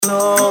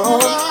No,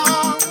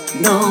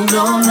 no,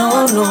 no,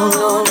 no, no,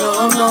 no, no,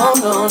 no,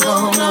 no,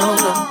 no, no,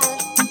 no.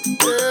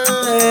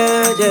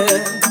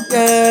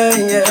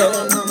 Yeah.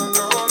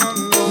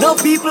 No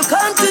people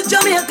come to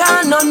Jamaica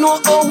and not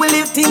know how we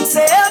live things.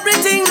 Say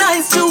everything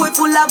nice, true, we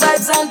full of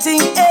vibes and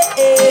things.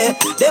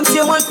 Them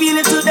say one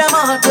feeling to them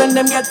heart when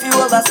them get few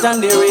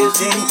overstand the real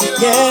thing.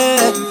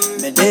 Yeah,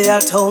 me day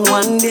at town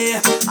one day,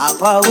 I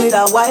part with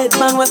a white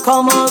man will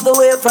come all the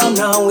way from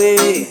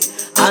Norway.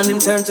 And him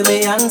turn to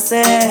me and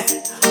say,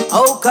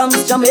 how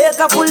comes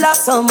Jamaica full of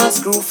summer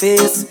screw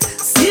face?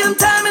 Same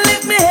time he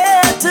lift me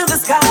head to the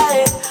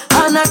sky,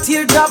 and a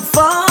teardrop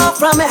fall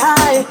from me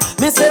high.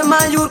 Me say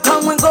man, you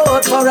come and go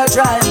out for a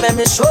drive. Let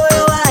me show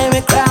you why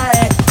me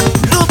cry.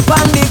 Look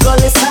on the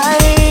gully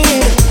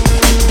side.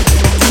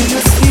 Do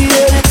you see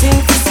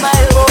anything to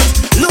smile about?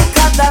 Look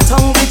at that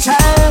hungry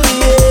child,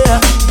 yeah.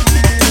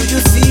 Do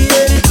you see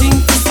anything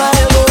to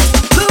smile about?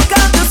 Look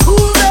at the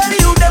school where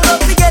you them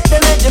love to get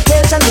them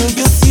education. Do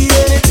you see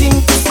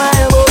anything to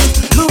smile about?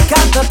 Look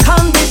at the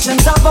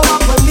conditions of our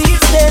police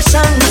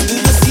station. Do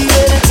you see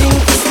anything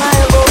to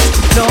smile about?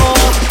 No.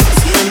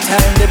 Same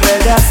time the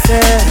brother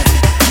said,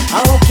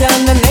 how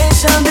can the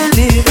nation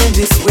believe in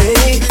this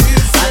way?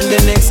 And the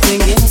next thing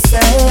he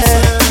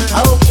said,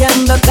 how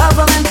can the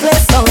government play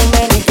so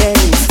many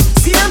games?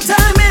 Same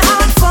time my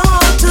heart fall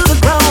to the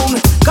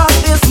ground, 'cause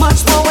there's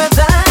much more where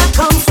that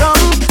comes from.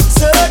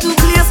 Certain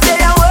place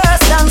they are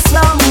worse than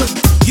slum.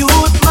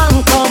 Youth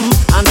man come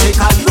and take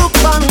a look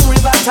on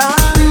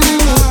Riverton.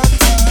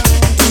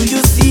 Do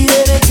you see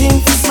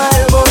anything to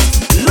smile about?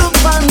 Look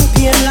on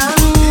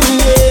Pienland,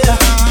 yeah.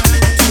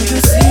 Do you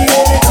see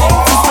anything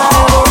to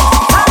smile about?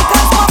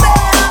 Cancas,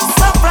 Mobile and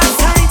Safran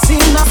sites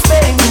in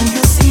Spain. Do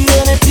you see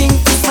anything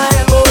to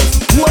smile about?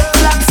 What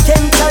blacks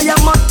can tell you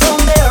much on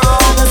they're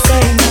all the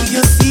same. Do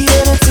you see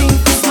anything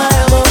to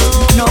smile about?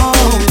 No,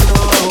 no.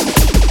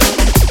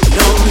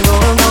 No, no,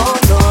 no,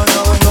 no,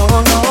 no, no,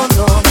 no,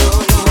 no, no,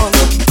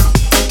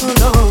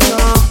 no, no,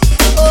 no.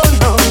 Oh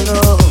no, no.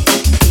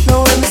 No,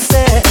 let me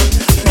say,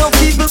 no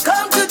people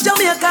come to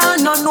Jamaica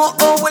and not know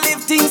how we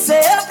live things.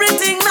 Say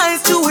everything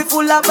nice too, we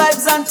full of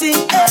vibes and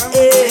things.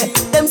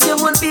 Them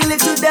someone feel it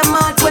to them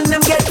heart when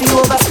them get the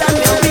overstand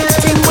the real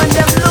thing. When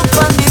them look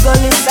on the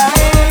gully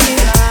side,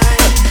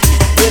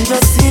 them no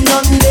see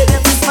nothing they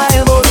them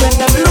smile about. When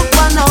them look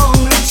on a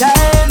hungry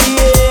child,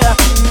 yeah,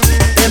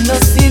 them no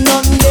see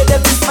nothing they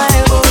them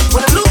smile about.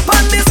 When I look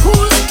on the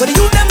school, for the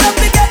youth them love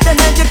to get an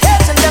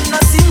education, them no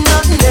see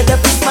nothing they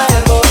them smile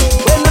about.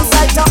 When them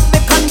sight up the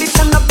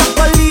condition of the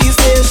police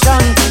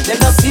station, them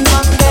no see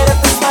nothing they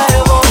them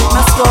smile about.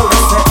 My story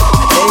said,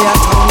 they are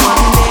town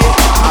one day,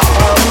 I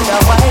found a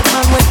white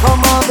man will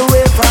come all the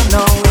way from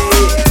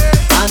Norway.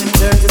 And him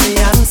turned to me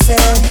and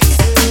said,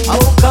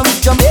 how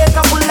comes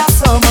Jamaica full of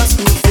summer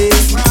school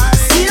face?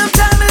 Same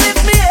time he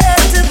lift me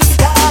head to the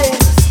sky,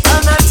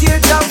 and a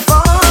teardrop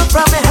fall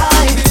from me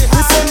high.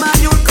 We say man,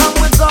 you come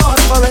with God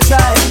for a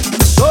drive. Let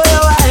me show you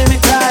why me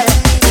cry.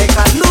 Take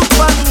a look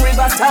on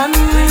Riverton.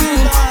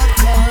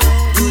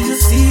 Do you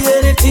see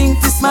anything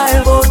to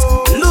smile about?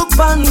 Look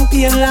on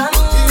Pienland,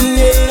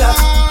 yeah.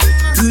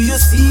 Do you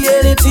see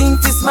anything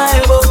to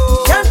smile about?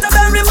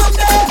 Canterbury,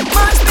 Mobile,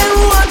 March, Ben,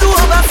 who do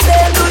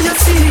overstay? Do you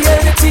see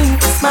anything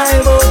to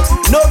smile about?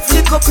 No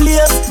flicker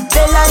place,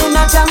 they are in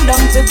a jam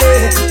down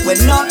today. When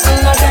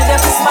nothing other than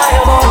to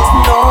smile about.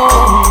 No,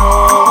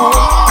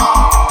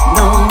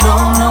 no, no,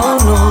 no,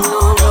 no,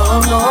 no,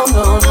 no,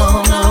 no, no,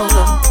 no,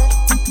 no.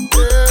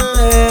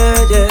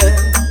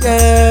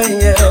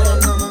 Yeah.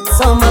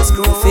 So much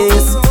screw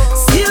face.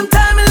 Same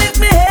time he lift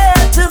me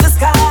head to the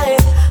sky,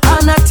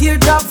 and a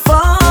teardrop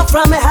fall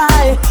from me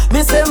high.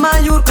 Me say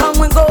man, you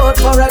come and go out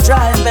for a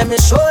drive. Let me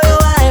show you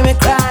why me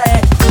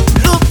cry.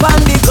 Look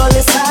on the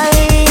gully side.